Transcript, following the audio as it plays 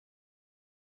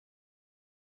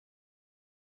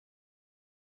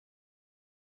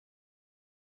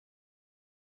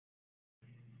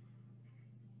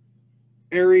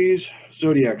Aries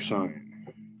Zodiac sign.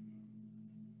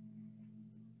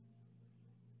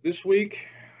 This week,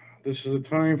 this is a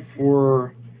time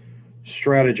for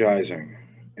strategizing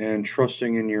and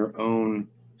trusting in your own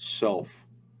self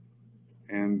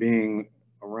and being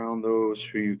around those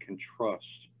who you can trust.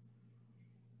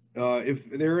 If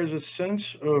there is a sense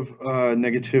of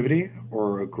negativity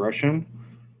or aggression,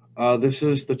 this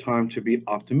is the time to be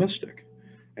optimistic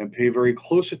and pay very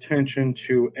close attention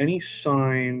to any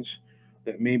signs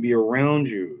that may be around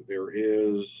you. There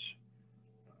is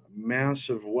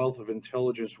massive wealth of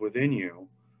intelligence within you.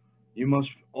 You must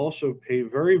also pay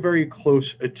very, very close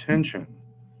attention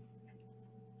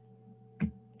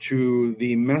to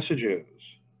the messages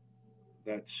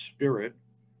that spirit,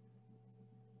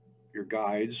 your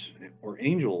guides, or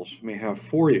angels may have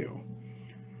for you.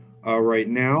 Right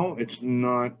now, it's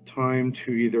not time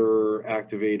to either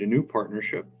activate a new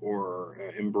partnership or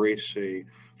embrace a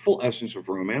full essence of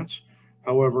romance.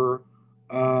 However,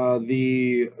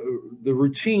 the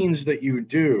routines that you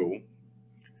do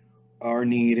are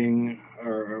needing,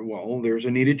 or well, there's a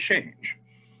needed change.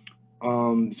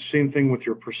 Same thing with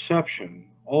your perception.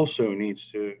 Also needs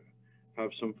to have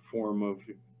some form of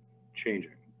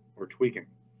changing or tweaking.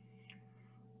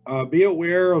 Be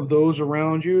aware of those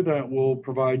around you that will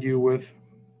provide you with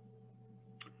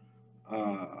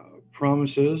uh,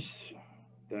 promises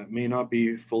that may not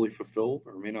be fully fulfilled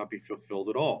or may not be fulfilled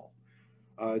at all.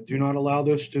 Do not allow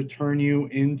this to turn you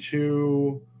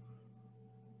into,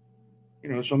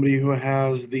 somebody who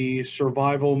has the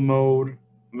survival mode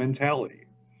mentality.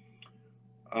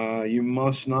 You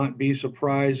must not be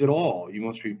surprised at all. You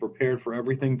must be prepared for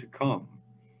everything to come.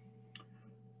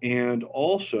 And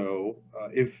also,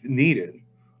 if needed,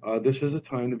 this is a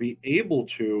time to be able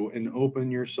to and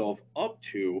open yourself up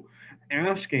to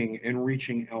asking and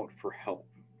reaching out for help.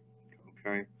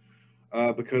 Okay?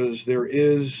 Because there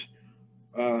is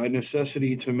a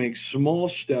necessity to make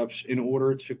small steps in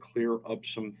order to clear up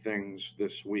some things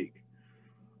this week.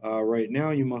 Right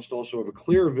now, you must also have a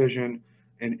clear vision,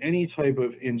 and any type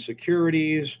of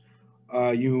insecurities,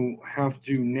 you have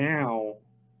to now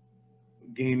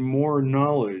gain more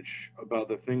knowledge about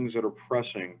the things that are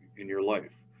pressing in your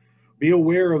life. Be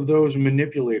aware of those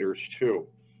manipulators too,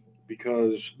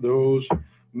 because those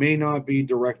may not be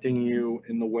directing you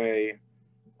in the way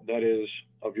that is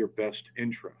of your best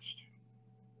interest.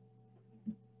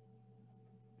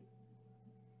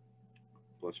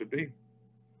 Blessed be.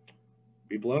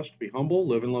 Be blessed, be humble,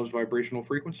 live in love's vibrational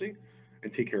frequency,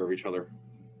 and take care of each other.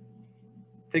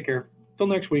 Take care. Till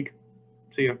next week.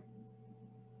 See ya.